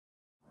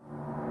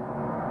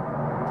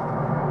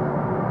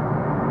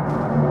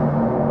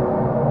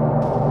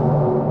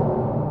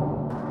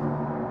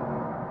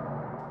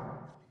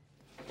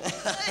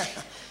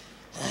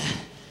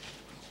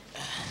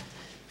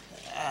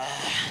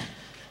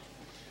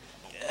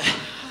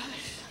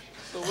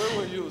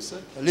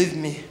say? Leave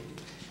me.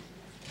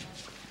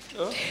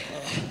 Huh?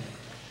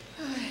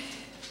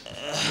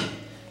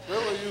 Where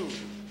were you?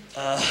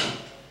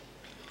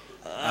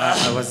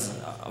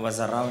 I was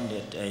around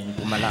it in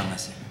Mpumalanga,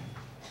 sir.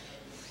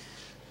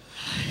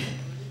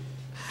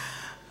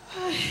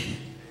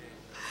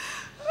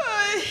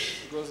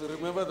 Because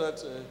remember that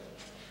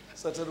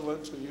Satan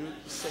want to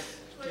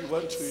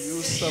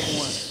use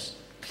someone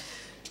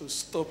to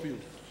stop you.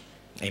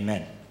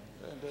 Amen.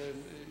 And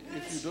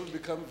if you don't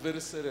become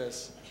very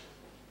serious,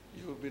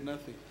 you will be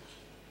nothing.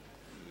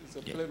 It's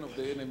a plan of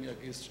the enemy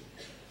against you.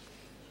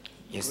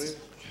 Yes.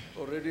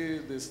 Already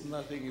there's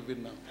nothing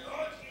even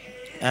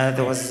now.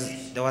 There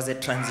was a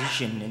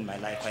transition in my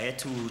life. I had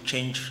to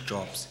change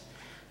jobs.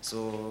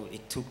 So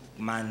it took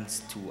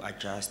months to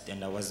adjust,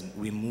 and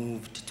we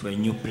moved to a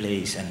new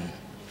place, and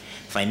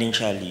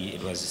financially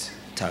it was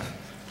tough.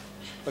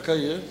 Okay,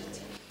 yeah?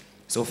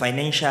 So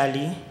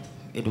financially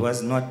it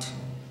was not,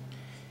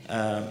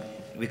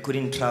 we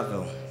couldn't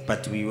travel,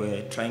 but we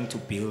were trying to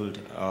build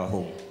our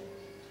home.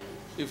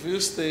 If you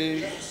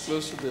stay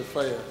close to the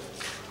fire,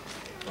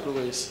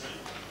 always,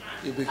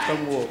 you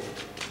become warm.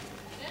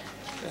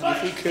 And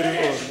if you carry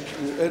on,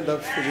 you end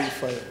up feeling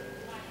fire.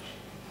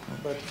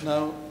 But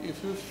now,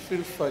 if you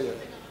feel fire,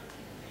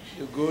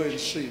 you go and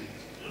swim.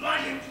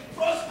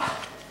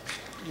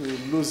 You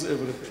lose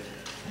everything.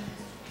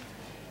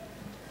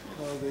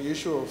 Now, the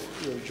issue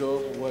of your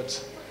job,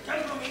 what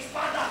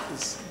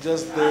is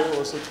just there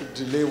also to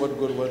delay what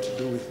God wants to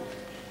do with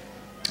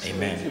you.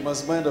 Amen. So you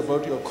must mind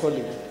about your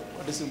calling.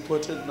 What is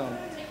important now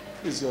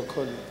is your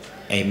calling.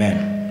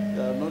 Amen.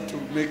 Yeah, not to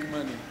make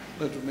money,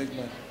 not to make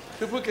money.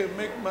 People can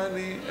make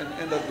money and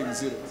end up being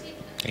zero.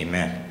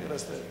 Amen. You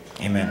understand?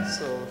 Amen.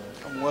 So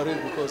I'm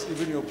worried because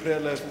even your prayer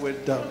life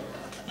went down.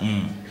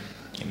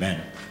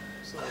 Amen.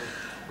 So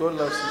God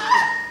loves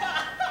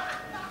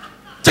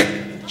you.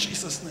 In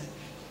Jesus' name.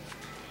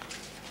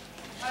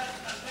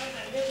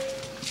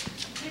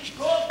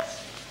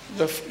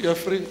 You're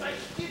free.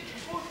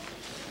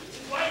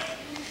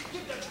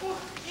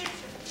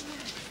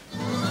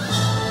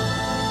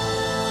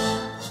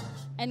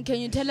 And can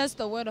you tell us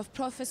the word of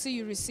prophecy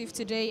you received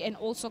today and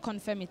also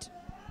confirm it?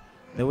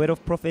 The word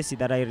of prophecy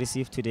that I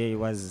received today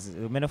was,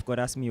 the man of God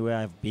asked me where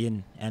I've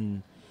been,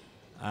 and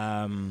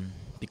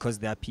because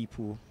there are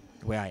people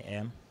where I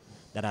am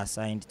that are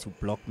assigned to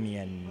block me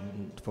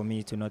and for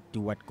me to not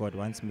do what God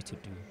wants me to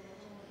do.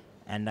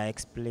 And I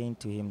explained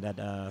to him that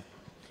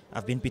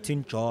I've been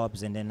between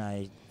jobs, and then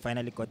I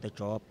finally got the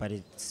job, but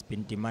it's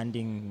been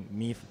demanding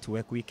me to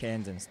work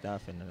weekends and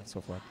stuff and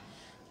so forth.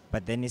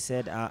 But then he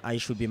said I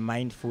should be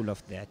mindful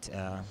of that.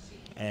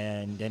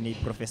 And then he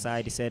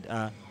prophesied, he said,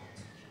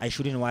 I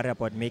shouldn't worry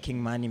about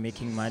making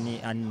money,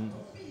 and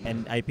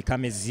I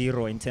become a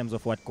zero in terms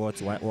of what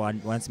God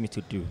wants me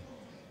to do.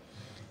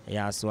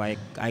 Yeah, so I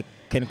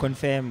can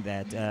confirm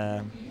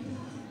that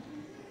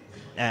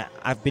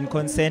I've been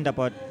concerned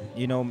about,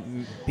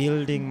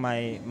 building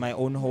my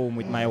own home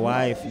with my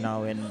wife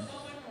now, and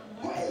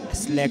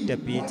slacked a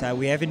bit.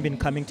 We haven't been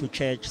coming to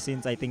church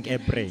since, I think,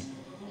 April.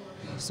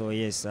 So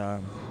yes,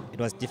 it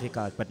was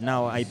difficult. But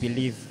now I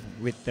believe,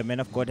 with the man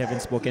of God having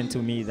spoken to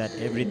me, that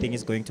everything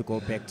is going to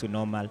go back to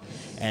normal.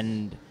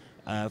 And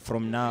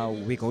from now,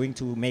 we're going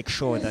to make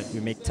sure that we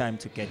make time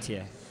to get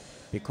here.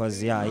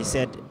 Because, yeah, he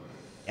said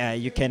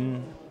you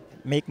can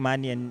make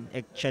money and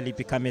actually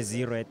become a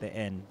zero at the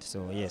end.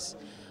 So yes,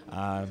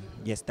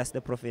 yes, that's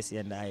the prophecy,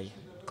 and I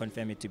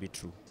confirm it to be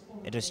true.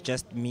 It was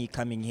just me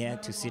coming here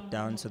to sit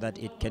down so that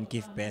it can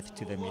give birth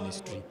to the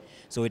ministry.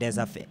 So it has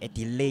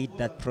delayed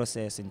that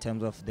process in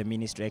terms of the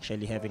ministry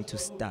actually having to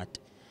start.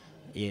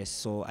 Yes,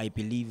 so I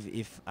believe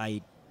if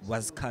I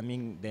was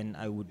coming, then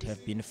I would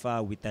have been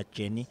far with that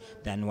journey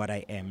than what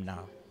I am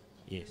now.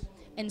 Yes.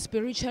 And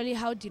spiritually,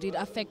 how did it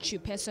affect you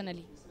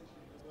personally?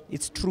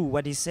 It's true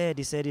what he said.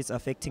 He said it's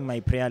affecting my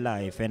prayer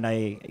life, and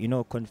I,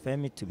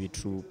 confirm it to be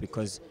true,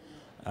 because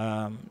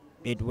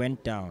it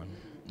went down.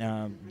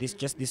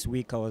 This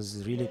week I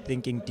was really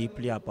thinking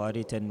deeply about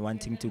it and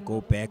wanting to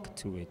go back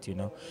to it,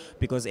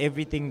 because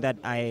everything that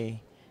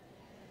I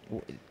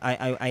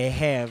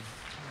have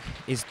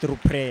is through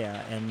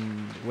prayer,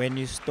 and when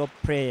you stop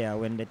prayer,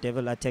 when the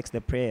devil attacks the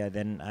prayer,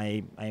 then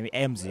I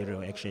am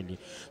zero actually.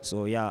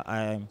 So yeah,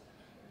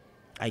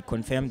 I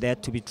confirm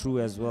that to be true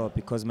as well,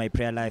 because my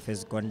prayer life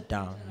has gone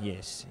down.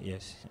 Yes.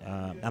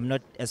 I'm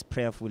not as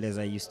prayerful as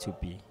I used to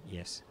be.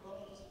 Yes.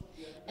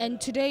 And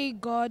today,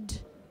 God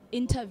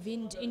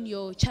intervened in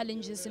your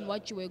challenges and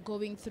what you were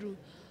going through.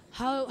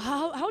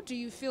 How do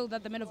you feel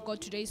that the man of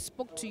God today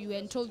spoke to you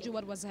and told you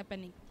what was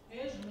happening?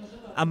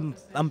 I'm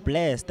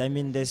blessed. I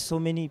mean, there's so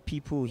many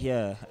people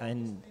here,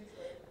 and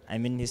I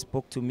mean, he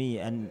spoke to me,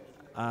 and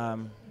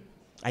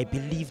I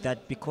believe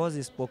that because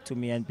he spoke to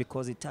me and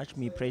because he touched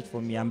me, prayed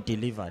for me, I'm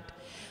delivered.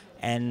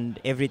 And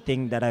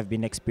everything that I've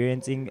been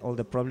experiencing, all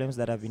the problems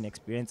that I've been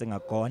experiencing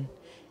are gone,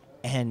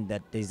 and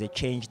that there's a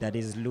change that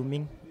is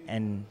looming.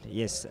 And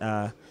yes,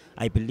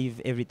 I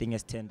believe everything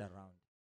has turned around.